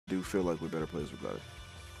do feel like we're better players without it.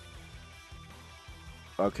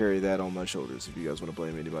 I'll carry that on my shoulders. If you guys want to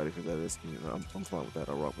blame anybody for that, you know, I'm fine with that.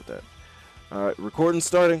 I'll rock with that. All right, recording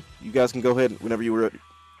starting. You guys can go ahead whenever you were ready.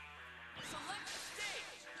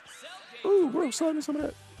 Ooh, bro, slide me some of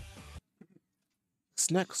that.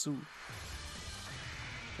 Snack soup.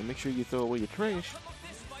 And make sure you throw away your trash.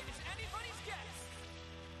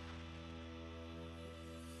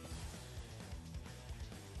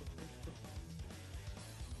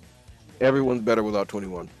 Everyone's better without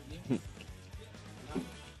 21. Yeah,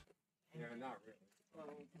 not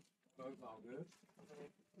really. So it's all good.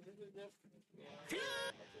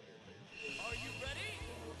 Are you ready?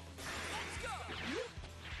 Let's go.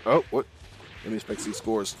 Oh, what? Let me expect these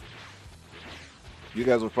scores. You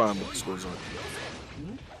guys will find what the scores are.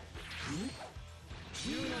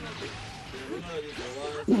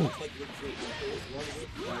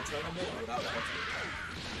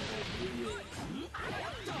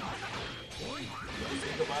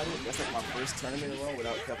 That's like my first tournament in a row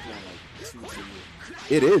without Kepler in like 2 years.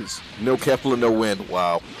 It is. No Kepler, no win.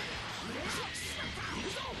 Wow.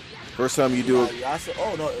 First time you do it. Yasa,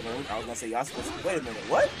 oh no, I was gonna say Yasa. Wait a minute,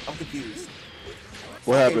 what? I'm confused.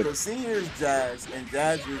 What happened? The seniors Jazz and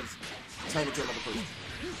Jazz is turned into another person.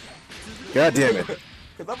 God damn it.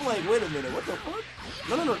 Because I'm like, wait a minute, what the fuck?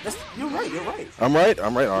 No. You're right. I'm right.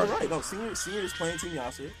 All You're right. right. No, senior is playing Team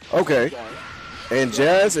Yasa. Okay. And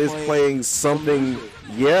Jazz is playing something,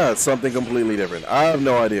 something completely different. I have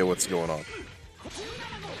no idea what's going on.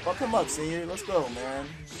 Fuck him up, senior. Let's go, man.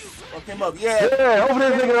 Fuck him up. Yeah. Yeah, open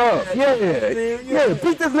this nigga up. Yeah,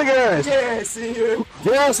 beat this nigga ass. Yeah, senior.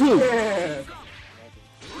 Jazz who? Yeah.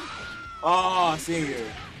 Oh, senior.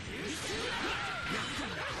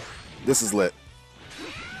 This is lit.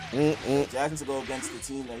 Jazz needs to go against the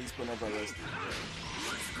team that he's putting up at rest.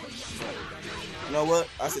 You know what?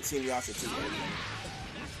 I said Team Yasa too.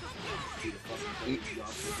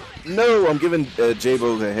 No, I'm giving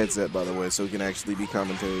J-Bo a headset, by the way, so he can actually be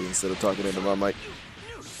commentating instead of talking into my mic.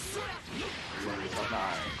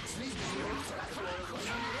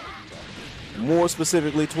 More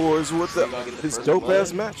specifically towards what his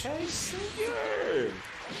dope-ass match. It's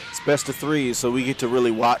best of 3, so we get to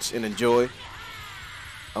really watch and enjoy.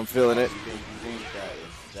 I'm feeling it. You think that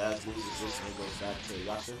if Jazz loses this and goes back to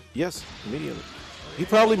Yasa? Yes, immediately. He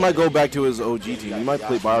probably might go back to his OG team. He might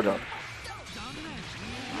play Biodog.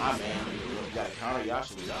 Nah, man. You gotta counter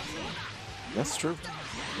Yasa with Yasa. That's true.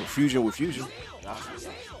 Fusion with Fusion. Yasa.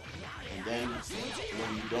 And then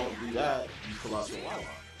when you don't do that, you pull out your Wawa.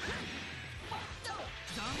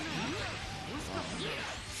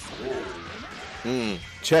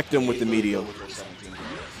 Checked him with the medium.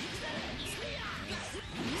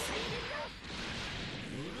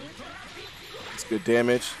 It's good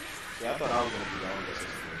damage. Yeah, I thought I was gonna be the one that's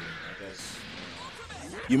I guess.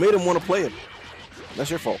 You made him want to play it. That's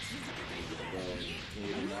your fault.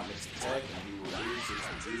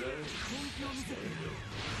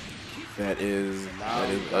 That is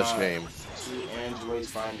a shame. 2 androids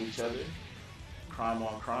find each other. Crime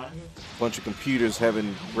on crime. Bunch of computers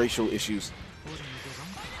having racial issues.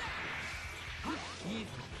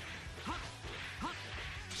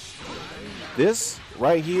 This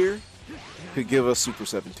right here could give us Super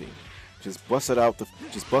 17. Just bust it out the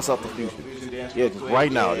fusion. Yeah, just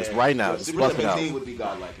right now. Just bust it out. Would be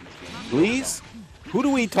godlike in this game. Please? Who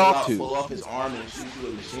do we talk to? Pull off his arm and shoot you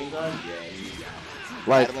with a machine gun? Yeah,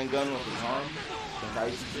 like rattling gun with his arm.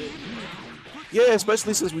 Yeah,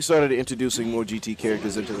 especially since we started introducing more GT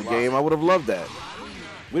characters into the game. I would have loved that.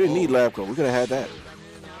 We didn't need Labco. We could have had that.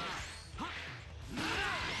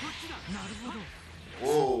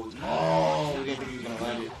 Whoa. Oh, we didn't think he was going to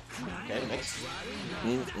land it. Okay, next.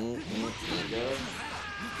 Oh,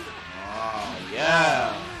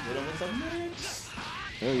 yeah. Hit him with some mix.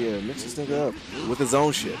 Hell yeah, mix this nigga up with his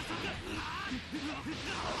own shit.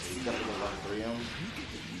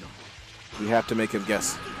 We have to make him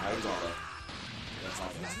guess.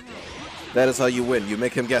 That is how you win. You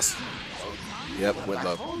make him guess. Yep, with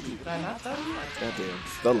love. Goddamn.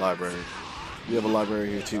 The library. We have a library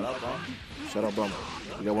here too. Shut up, bum.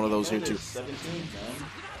 We got one of those here too.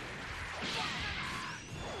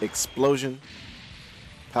 Explosion.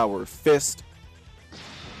 Power fist.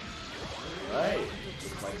 Right.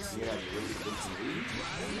 Looks like Cena has a really good lead.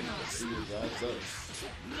 Let's see what Jazz does.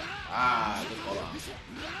 Ah, good hold on.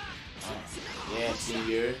 Yeah,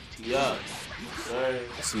 senior. Tee up. Sir.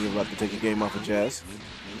 See, you're about to take a game off of Jazz.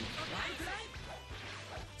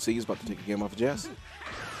 See, he's about to take a game off of Jazz.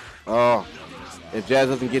 Oh, if Jazz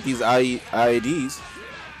doesn't get these IEDs.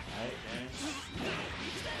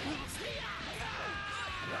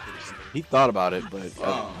 He thought about it, but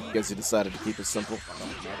I guess he decided to keep it simple.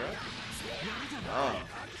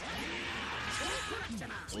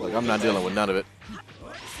 Like, I'm not dealing with none of it.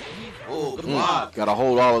 Oh, good block. Gotta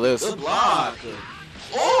hold all of this. Good block.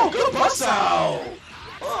 Oh, good bust out.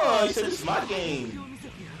 Oh, he said this is my game.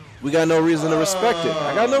 We got no reason to respect it.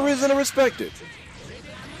 I got no reason to respect it.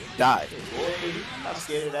 Die. Boy, not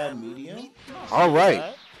scared of that medium. All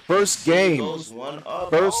right. First game. Goes one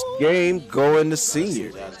up. First game going to senior.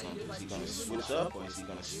 Is he going to switch up or is he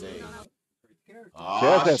going to stay?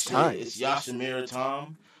 Jazz has time. It's Yashimura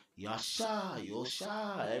Tom.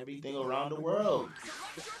 Yosha, everything around the world.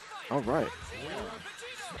 All right.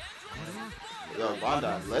 Yo,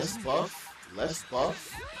 Wanda, let's buff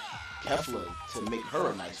Kefla to make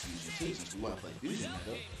her a nice fusion too, since we want to play fusion.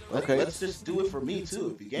 Okay. Let's just do it for me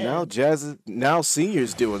too, if you can. Now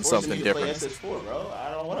Senior's doing something different. Play SS4, bro.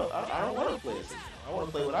 I don't want to play SS4. I want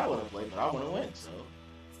to play what I want to play, but I want to win. So.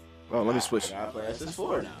 Oh, let me switch. I gotta play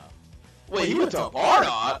SS4 now. Wait, he went to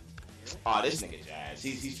Bardock? Oh, this nigga Jazz.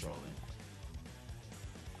 He's trolling.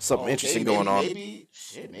 Something interesting going on.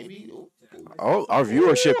 Maybe. Oh, our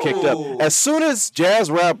viewership kicked up. As soon as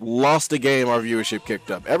JAAZZRAP lost the game, our viewership kicked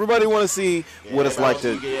up. Everybody want to see what it's like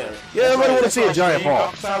to. Yeah, everybody want to see a giant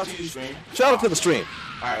fall. Shout out to you, stream. Shout out to the stream.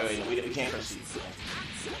 All right, wait, we can't proceed.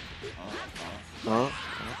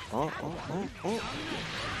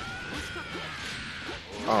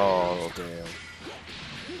 Oh, damn.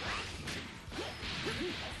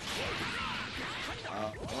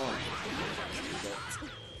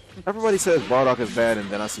 Everybody says Bardock is bad, and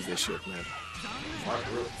then I see this shit, man.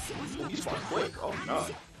 He sparked quick. Oh, no.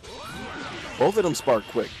 Both of them spark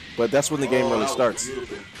quick, but that's when the game really starts.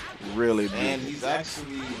 Really beautiful. And he's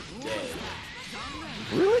actually dead.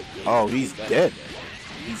 Really? Oh, he's dead.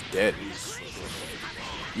 He's dead.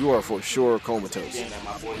 You are for sure comatose. Yeah,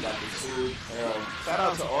 my boy got the 2. Shout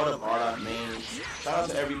out to all the Bardock mains. Shout out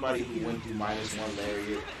to everybody who went through -1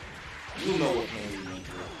 Lariat. You know what pain we went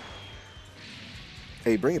through.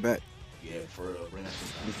 Hey, bring it back. Yeah, for real. Bring that shit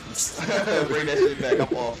back. Bring that shit back.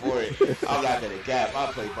 I'm all for it. I'm not gonna cap.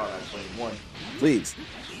 I played Bardock 21. Please.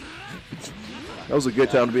 That was a good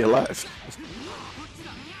time to be alive.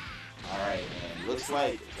 Alright, man. Looks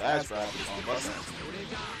like JAAZZRAP is on bus.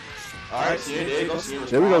 Alright, Senior. There you go, Senior.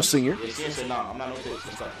 There we go, Senior. Yeah, Senior said, nah, I'm not no bitch.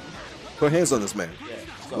 What's up? Put hands on this man. Yeah,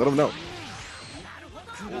 let's go. Let him know.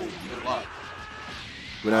 Ooh, good luck.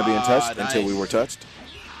 We're not being touched until we were touched.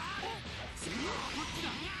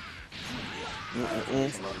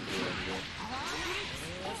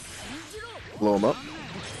 Blow him up.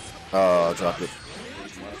 Dropped it.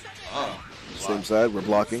 Same side, we're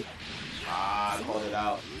blocking. I called it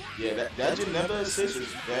out. Yeah, that Geneva assist is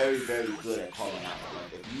very, very good at calling out.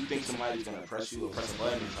 Like, if you think somebody's gonna press you or press a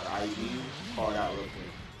button and try to ID you, call it out real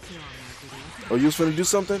quick. Oh, you was finna do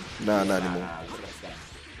something? Nah, not anymore.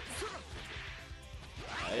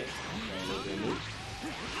 Alright,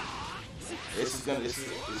 this is a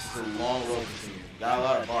long road for Senior. Got a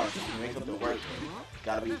lot of bars. You can make up the work.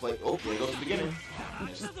 Gotta be played. Oh, there goes the beginning.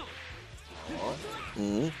 Nice.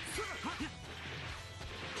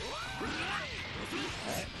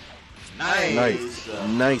 Nice.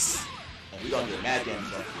 Nice. And we gonna get mad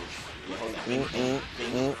damage off this. Level 3.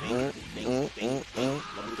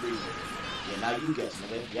 Yeah, now you guess,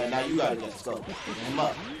 nigga. Yeah, now you gotta guess. Let's go. Pick him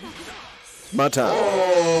up. My time.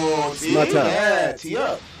 Oh, see? My time. Yeah, tee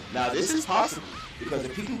up. Now this is possible. Because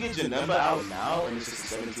if he can get Geneva out now and it's just a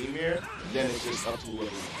 17 mirror, then it's just up to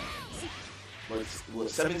whoever. But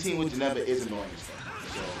 17 with Geneva is annoying as fuck.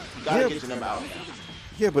 So you gotta get Geneva out now.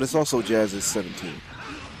 Yeah, but it's also Jazz's 17.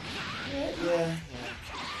 Yeah.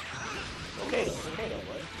 Okay though,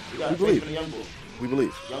 boy. We got We believe. faith in the young bull. We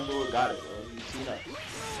believe. Young bull got it, bro. You see that.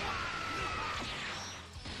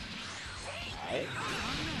 Alright.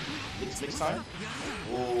 Mix time.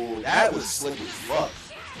 Oh, that was slick as fuck.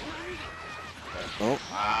 Oh,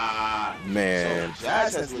 man. So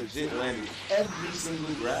Jazz has legit landed every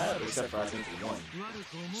single grab except for I think the one.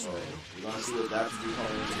 So we're gonna see what that should be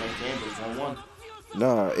coming into the next game, but it's 1-1.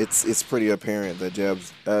 Nah, it's pretty apparent that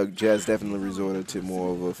Jazz definitely resorted to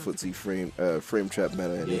more of a footsie frame trap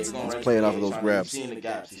meta, and it's playing off of those grabs. He's seeing the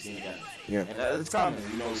gaps. Yeah. And it's common,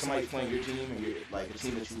 you know, somebody playing your team and you're like a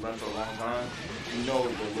team that you run for a long time, you know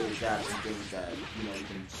the little gaps and things that, you know, you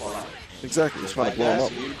can call out. Exactly, it's trying to blow them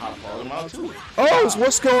up. You call them out too. Oh,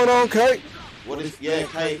 what's going on, Kite? What is, yeah,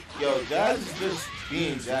 Kite, yo, Jazz is just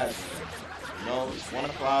being Jazz, man. You know, it's 1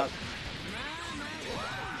 o'clock.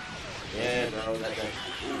 Yeah, bro, ooh.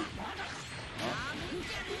 Huh?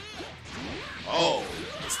 Oh.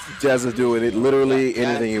 Jazz is doing it literally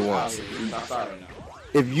anything he wants. He's outside right now.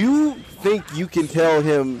 If you think you can tell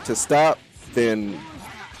him to stop, then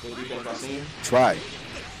Good defense Y'all seen? Try.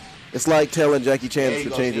 It's like telling Jackie There Chan you to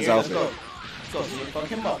go, change his Senior. outfit. Let's go, Senior. Fuck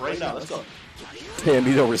him up right now. Let's go. Damn,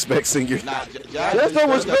 you don't respect Senior. Nah, Jazz don't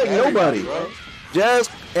respect nobody. Bro. Jazz,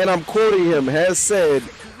 and I'm quoting him, has said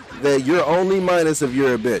that you're only minus if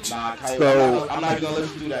you're a bitch. Nah, Kite, So I'm not gonna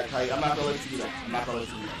let you do that, Kite. I'm not gonna let you do that. I'm not gonna let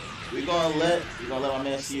you do that. We're gonna let my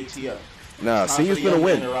man see it tee up. nah, Senior's finna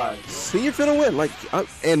win. Senior finna win. Like,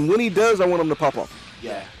 and when he does, I want him to pop off.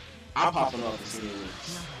 Yeah, I'm popping off the Senior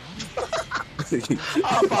wins.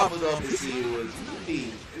 I'm popping off the Senior wins.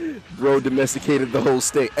 Bro domesticated the whole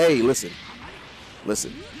state. Hey, listen.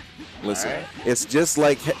 Right. It's just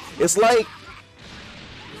like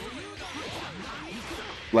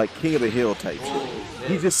King of the Hill type shit.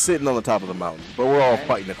 He's just sitting on the top of the mountain, but we're all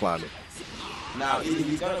fighting to climb it. Now, either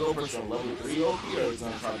he's gonna go for some level 3 OP or he's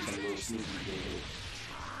gonna try to take a little sneaky.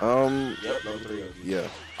 Yep, level 3 OP. Yeah.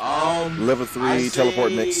 Level 3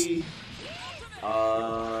 teleport mix.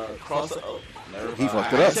 Cross the. Oh, he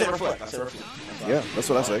fucked it up. I said reflect. Yeah, that's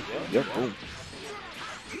what I say. Yep. Boom.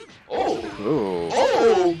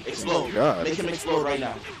 Oh! Explode. God. Make him explode right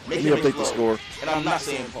now. Let me update the score. And I'm not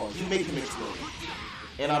saying pause. You make him explode.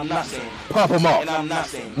 And I'm not saying. Pop him off. And I'm not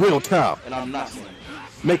saying. Real time. And I'm not saying.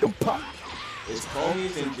 Make him pop. It's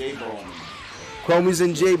Chromies and J-Bo. Chromies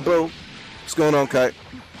and J-Bo. What's going on, Kite?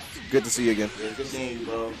 Good to see you again. Yeah, good seeing you,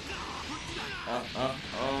 bro.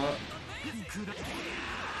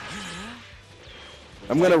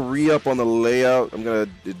 I'm gonna re-up on the layout. I'm gonna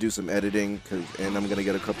do some editing, and I'm gonna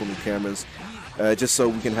get a couple new cameras, just so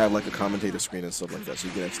we can have like a commentator screen and stuff like that, so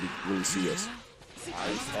you can actually really see us.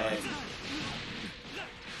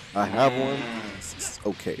 I have one. It's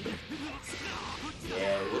okay though.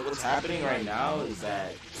 Yeah, what's happening right now is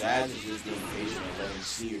that Jazz is just getting patient and letting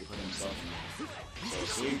Seer put himself in. So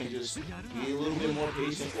Seer can just be a little bit more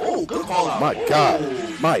patient. Oh, good call out. My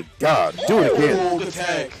God, do it again. Oh, good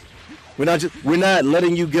tag. We're not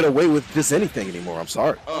letting you get away with just anything anymore. I'm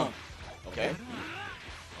sorry. Okay.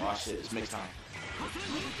 Oh shit, it's mixed time.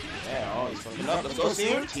 Yeah, oh, he's fucking up. Let's go,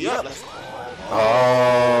 Seer. Tee up. Let's go.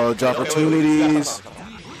 Oh, opportunities.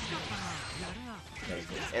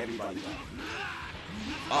 Everybody's on.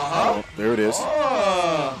 Oh, there it is.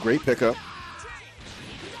 Great pickup.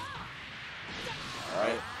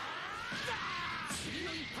 Alright.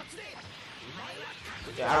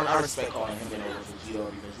 Yeah, I respect calling him in over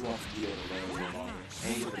Fujito because you want Fujito to reign a little longer.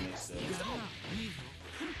 And he's looking at still.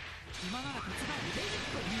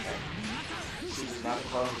 She's not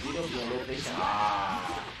calling Fujito, being a little patient.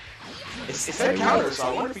 It's that counter, so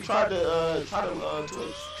I wonder if he tried to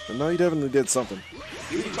twitch. But no, he definitely did something.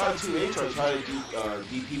 He either tried to 2H or tried to do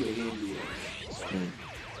DP, but he didn't do it. So.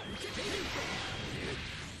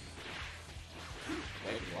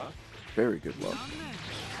 Very good luck.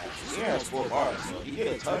 He has 4 bars, so if he get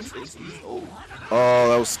a touch, he's over. Oh,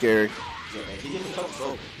 that was scary. Yeah, if he gets a touch, it's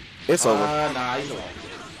over. It's over. Nah, he's over.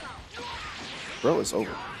 Bro, it's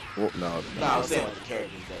over. Well, no. Nah, I was saying like the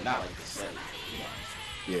characters, though, not like the set.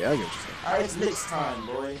 Yeah, I get what you're saying. Alright, it's mixed time,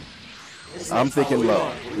 boy. I'm thinking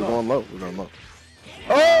low. We're going low.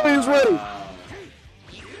 Oh, he's ready. I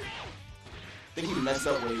think he messed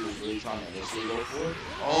up when he was really trying to initially go for it.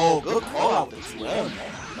 Oh, good call out the 2M,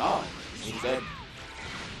 man. No, he said.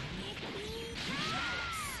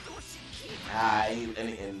 And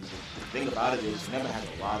the thing about it is, he never has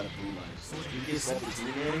a lot of blue lights. So if he gets 17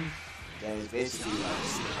 in, then it's basically like.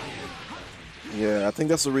 Yeah, I think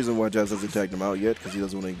that's the reason why Jazz hasn't tagged him out yet, because he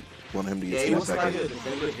doesn't want him to get he wants back somebody in. to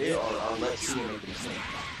defend with hit or let Senior make the mistake.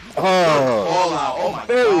 Oh, Call out. Oh my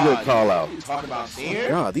very God. good call out. Talk about Senior?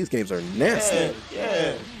 God, these games are nasty.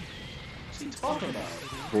 Yeah. What's he talking about?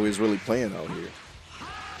 Boy, he's really playing out here.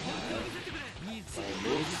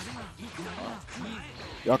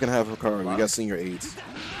 Y'all can have her card. We got Senior AIDS.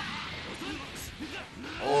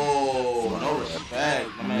 Oh, no respect.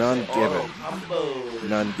 None given. Combo.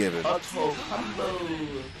 None given. Auto combo.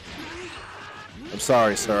 I'm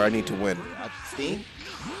sorry, sir. I need to win. I think.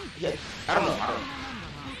 Yeah. I don't know.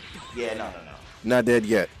 Yeah, no. Not dead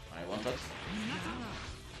yet. Alright, one touch.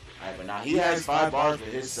 Alright, but now he has 5 bars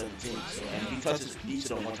with his 17. So, and he touches each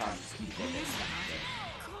of them one time.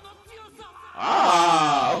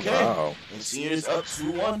 Okay. Wow. And Senior's up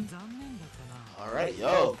 2-1. Alright,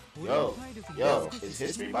 yo. Is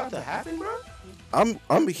history about to happen, bro?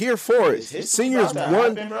 I'm here for it. Senior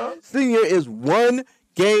is one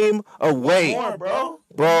game away. More, bro.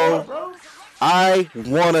 Bro, I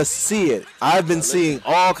want to see it. I've been seeing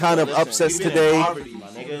all kind of upsets today. Poverty, my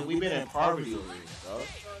nigga. We've been in poverty over here, bro.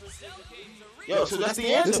 Yo, so that's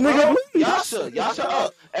the answer, This nigga bro. Yasha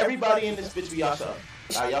up. Everybody in this bitch be Yasha up.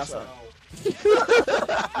 Yasha up.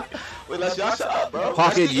 Wait, let's Yasha up, bro.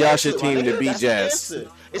 Pocket That's the Yasha answer, team my to nigga. beat That's the Jazz.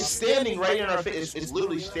 answer. It's standing right in our face. It's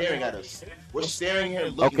literally staring at us. We're staring here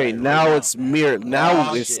and looking Okay, at it now right it's mirror. Now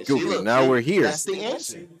Oh, it's shit. See, Goofy. look, Now see? we're here. That's the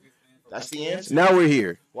answer. That's the answer. Now we're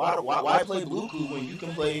here. Why play blue blue when you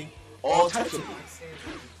can play all types of blue?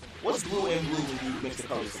 What's blue and blue when you mix the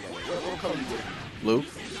colors together? What color you get? Blue.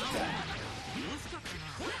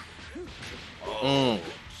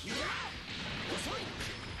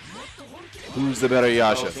 Who's the better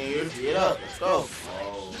Yasha? Get up. Let's go.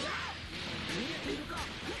 Oh.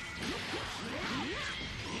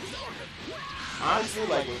 Honestly,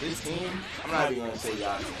 like with this team, I'm not even gonna say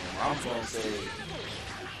Yasha. I'm gonna say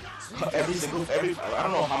every. I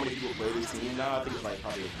don't know how many people play this team now. I think it's like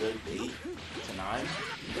probably a good 8 to 9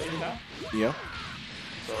 maybe now. Yeah.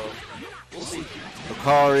 So we'll see.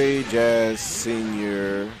 Akari, Jazz,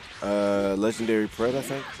 Senior, Legendary Pred, I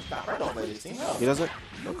think. Nah, Fred don't play this team. No. He doesn't?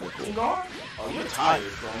 Okay, You cool. gone? Oh, you're tired,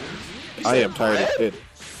 bro. I am tired of shit.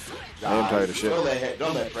 I am tired of shit.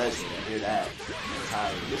 Don't let Fred hear that. You're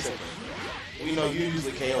tired. Listen, we know you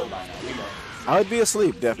usually KO by now. We know. I would be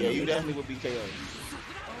asleep, Yeah, definitely. you definitely would be KO.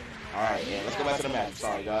 Alright, yeah, let's go back to the match.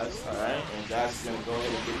 Sorry, guys. Alright, and Jazz is going to go ahead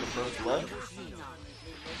and get the first blood.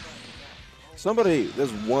 Somebody,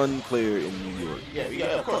 there's one player in New York. Yeah,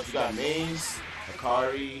 of course. We got Maze,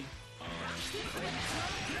 Akari,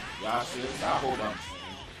 Yasha, a whole bunch.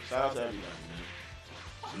 Shout out to everybody.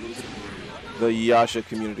 Salute to the community. The Yasha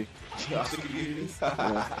community. Yasha community.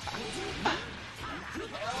 Yeah.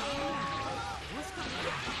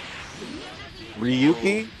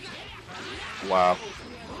 Ryuki? Wow.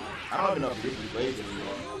 I don't even know if Ricky plays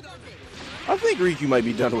anymore. I think Ryuki might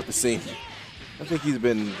be done with the scene. I think he's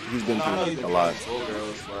been I know he's through been a lot. playing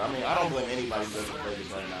girls, but I mean, I don't blame anybody who doesn't play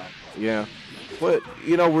this right now. Yeah. But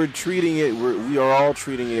you know, we're treating it. We are all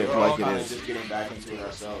treating it We're like all it kind of is. just getting back into it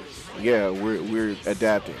ourselves. Yeah, we're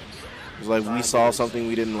adapting. It's like we saw something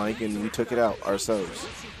we didn't like and we took it out ourselves.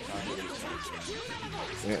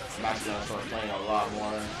 Yeah. Smack's gonna start playing a lot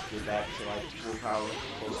more. Get back to like full power,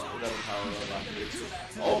 whatever power level I can get to.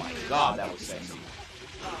 Oh my god, that was sexy.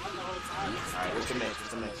 Alright, what's the mix? What's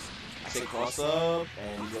the mix? I say cross up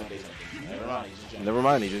and he's gonna base something. Never mind, he's just jumping. Never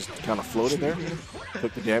mind. He just kind of floated there,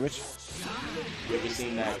 took the damage. You ever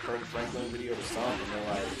seen that Kirk Franklin video of the song and they're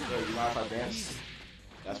like, yo, you mind if I dance?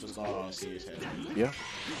 That's what's going on in Serious Head. Yeah.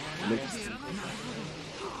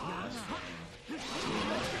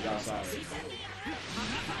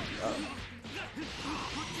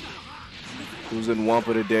 He was in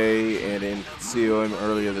Wampa today and in COM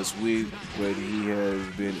earlier this week, but he has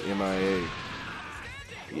been MIA.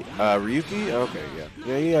 Ryuki? Okay, yeah.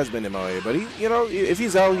 Yeah, he has been MIA, but he, you know, if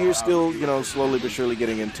he's out here still, you know, slowly but surely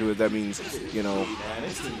getting into it, that means, you know,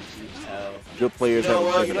 good players You know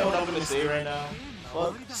haven't what? taken You know what out. I'm gonna say right now?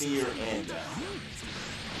 Fuck Senior and Down.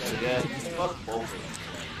 Yeah, fuck both of them.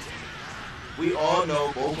 We all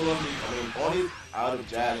know both of them. I mean, only out of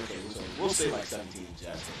Jazz, okay, so we'll say like 17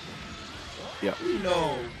 Jazz. Yeah. We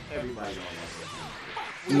know everybody on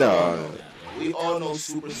that. No. We all know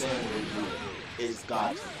Super Saiyan is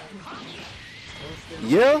God.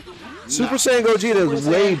 Yeah? Super Saiyan Gogeta is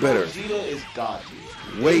way better. Gogeta is God.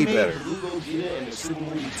 Way They made better. Blue Gogeta and the Super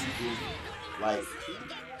movie too. Like,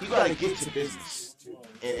 he gotta get to business.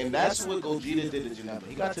 And that's what Gogeta did to Janemba.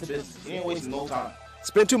 He got to business. He didn't waste no time.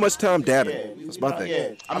 Spend too much time dabbing. Yeah, That's my thing.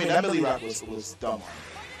 Yeah, I mean, that Millie Rock was dumb.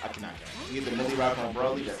 I cannot get it. He did the Millie Rock on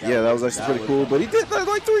Broly. Yeah, that was actually pretty cool, but he did that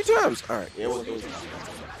like 3 times. All right. It was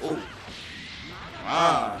ooh.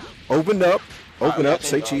 Ah. Opened up. Open Alright, up.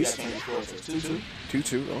 Say cheese. 2-2.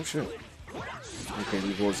 2-2. Oh, shit. Okay,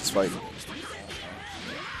 these boys is fighting.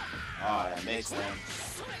 Ah, that makes man.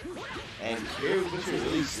 And here, what you're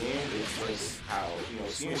really seeing is just how, you know,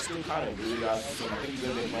 Senior's still kind of really out. I think he's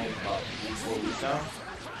been playing about 4 weeks now.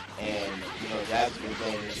 And, you know, Jazz's been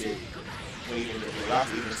playing this shit. When even the Rock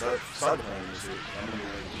even started playing this shit. I remember a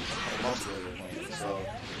couple months ago they were playing. So,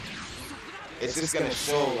 it's just going to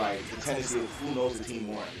show, like, the tendency of who knows the team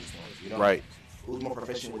more at this point. You know? Right. Who's more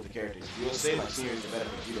proficient with the characters. You'll say, like, Senior is the better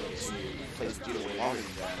Vegeta, because Senior plays Vegeta way longer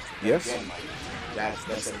than Jazz. Yes. Again, like, Jazz,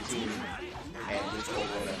 that's 17. And just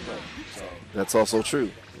overall that play. So, That's also true.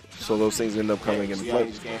 So those things end up coming into He play.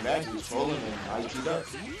 just came back, he was trolling, and now he teed up.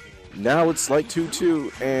 Now it's like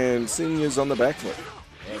 2-2, and Senior's on the back foot.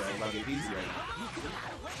 Yeah, it's like it's easy right now.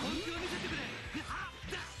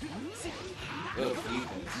 Good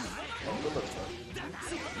defense. Oh, good looks,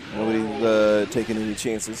 though. Nobody's taking any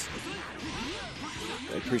chances.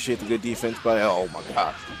 I appreciate the good defense, but oh my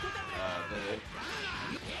god. Go ahead.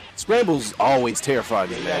 Scrambles always terrify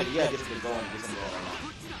me, man. Yeah, get some going right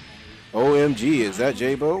now. OMG, is that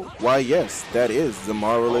J-Bo? Why, yes, that is the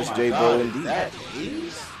marvelous Oh my J-Bo God, indeed. That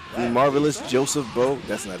is? The marvelous Joseph Bow.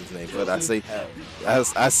 That's not his name, but I say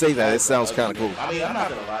that it sounds kind of cool. I mean, I'm not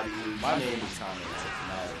gonna lie to you. My name is kind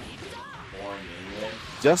of boring anyway.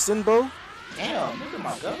 Justin Bow? Damn, look at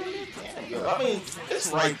my government. Damn, yo. I mean,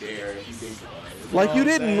 it's right there if you think about it. Like, you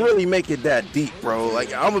didn't really make it that deep, bro.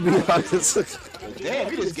 Like, I'm gonna be honest.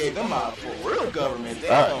 Damn, you just gave them out for real government.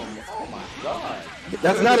 Damn. Oh my god.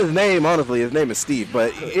 That's not his name, honestly. His name is Steve,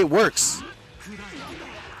 but it works.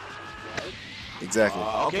 Exactly.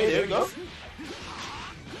 Okay, there we go.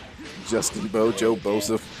 Justin Bow, Joe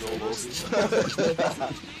Bosa.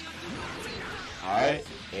 All right,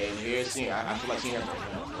 and here's Senior. I feel like Senior.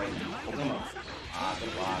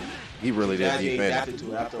 He really did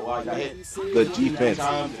defend. After a while, he got hit. The defense.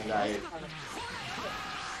 Times and got hit.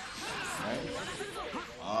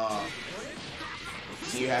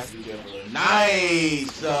 Senior has to be careful.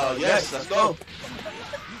 Nice. Yes, let's go.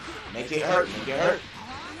 Make it hurt. Make it hurt.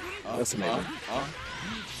 That's amazing.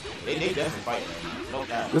 They definitely fight, man. No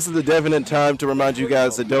doubt. This is the definite time to remind you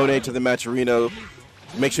guys to donate to the Matcherino.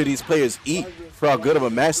 Make sure these players eat for how good of a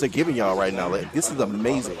match they're giving y'all right now. Like, this is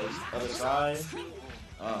amazing. Other side.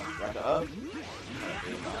 Back up.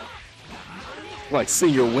 Like,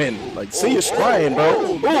 Senior win. Like, Senior's trying,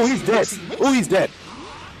 bro. Oh, he's dead. Oh, he's dead.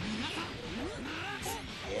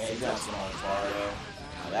 Yeah, he's got some on far, though.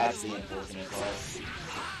 Now, that's the unfortunate part.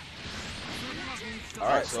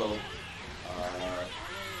 Alright, so.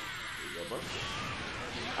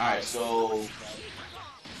 Alright, so.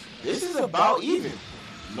 This is about even.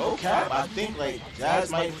 No cap. I think, like, Jazz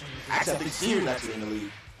might. Actually, I think Senior's actually in the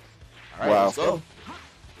lead. Alright, Wow. let's go.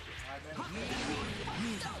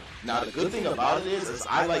 Now, the good thing about it is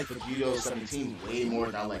I like Vegito 17 way more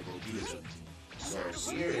than I like Vegito 17. So,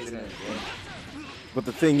 Senior isn't in the game. But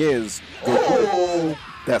the thing is, Oh!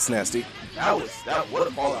 that's nasty. What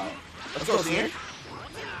a fallout. Let's go, Senior.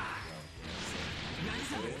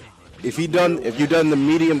 If you done the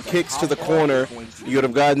medium kicks to the corner, you would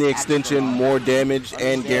have gotten the extension, more damage,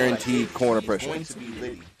 and guaranteed corner pressure. Going to be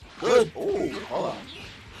litty. Good. Oh, good fallout.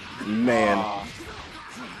 Man,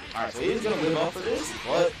 Alright, so he's going to live up for this,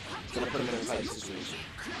 but it's going to put him in a tight situation.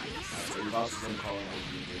 Alright, so he's also going to call him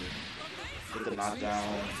get the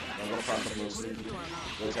knockdown. I'm going to find some little sneaky.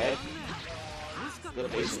 Good tag.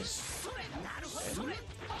 Good patience. Okay.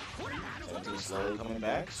 17 slowly coming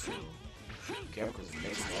back. Careful because it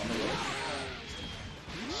makes it on the way.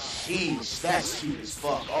 Sheesh, that's cute as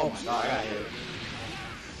fuck. Oh my god, I got hit.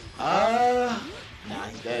 Nah,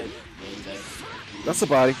 he's dead. Yeah, he's dead. that's a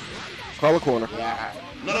body. Call a corner. Yeah.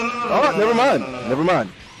 No. Oh, never mind. Never mind.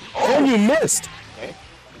 Oh, you missed.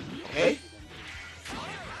 Okay.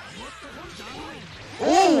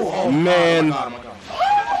 Oh Man. my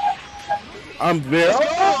god. I'm very.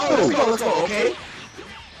 Let's go. Okay.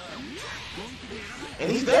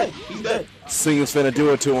 And he's dead. Singer's finna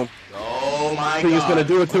do it to him. Oh my god. Singer's finna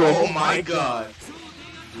do it to him. Oh my god.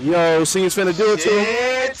 Yo, Singer's finna do it to him.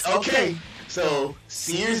 Shit. Okay. So,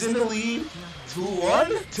 Sears in the lead. 2-1,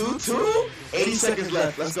 2-2. 80 seconds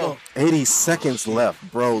left. Let's go. 80 seconds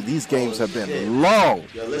left, bro. These games have been long.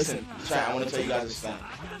 Yo, listen. Chat, I want to tell you guys a stat.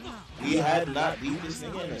 We had not beat this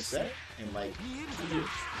nigga in a set in like 2 years.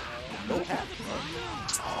 No cap.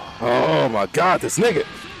 Oh my god, this nigga.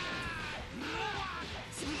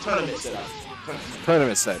 Tournament set up.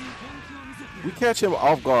 Tournament set. We catch him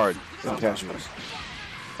off guard in casuals.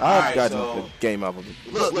 I've Alright, gotten so- the game out of him.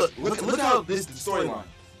 Look how this storyline.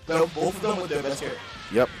 Both of them with their best character.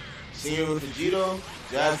 Yep. Senior with Vegito,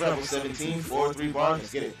 JAAZZRAP with 17, 4-3 bar.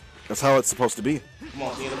 Let's get it. That's how it's supposed to be. Come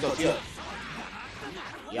on, Senior, let's go. Yeah.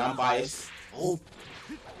 Yeah, I'm biased. Oh.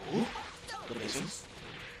 Good patience.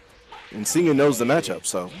 And Senior knows the matchup,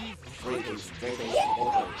 so. Great patience. Great patience.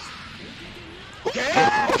 Both players.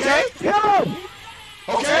 Okay. Kill him!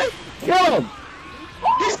 Okay. Kill him!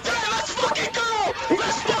 He's dead. Let's fucking go.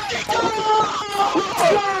 Let's fucking go.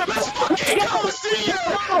 Let's fucking go, Senior.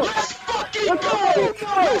 Let's fucking go.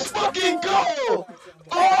 Let's fucking go.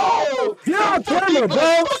 Oh. Yeah, camera,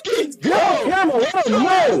 bro! Fucking go. Yeah, camera, let him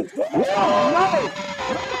know!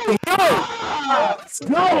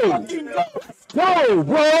 Go,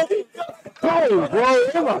 bro! Go, bro!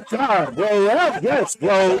 Oh my god, bro! Yes,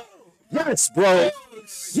 bro! Yes, bro!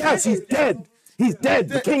 Yes, he's dead! He's dead!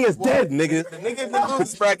 The king is dead, nigga! The nigga in the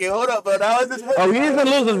loose bracket. Hold up, bro. How is this? Oh, he is in the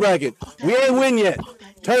losers bracket. We ain't win yet.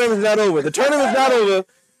 Tournament's not over. The tournament's not over.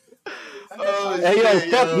 Oh, Hey, yo, shit,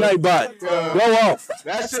 fuck Nightbot. Go off.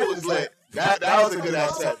 That shit was lit. That was a good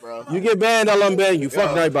ass set, bro. You get banned, I'll unban you.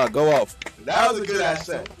 Fuck Nightbot. Go off. That was a good ass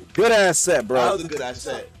set. Good ass set, That bro. was a good ass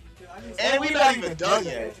set. And we not even done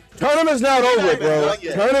yet. Tournament's not over, bro.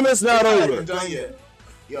 Tournament's not We're not over. even done yet.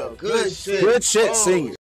 Yo, good shit. Good shit, Oh, Senior.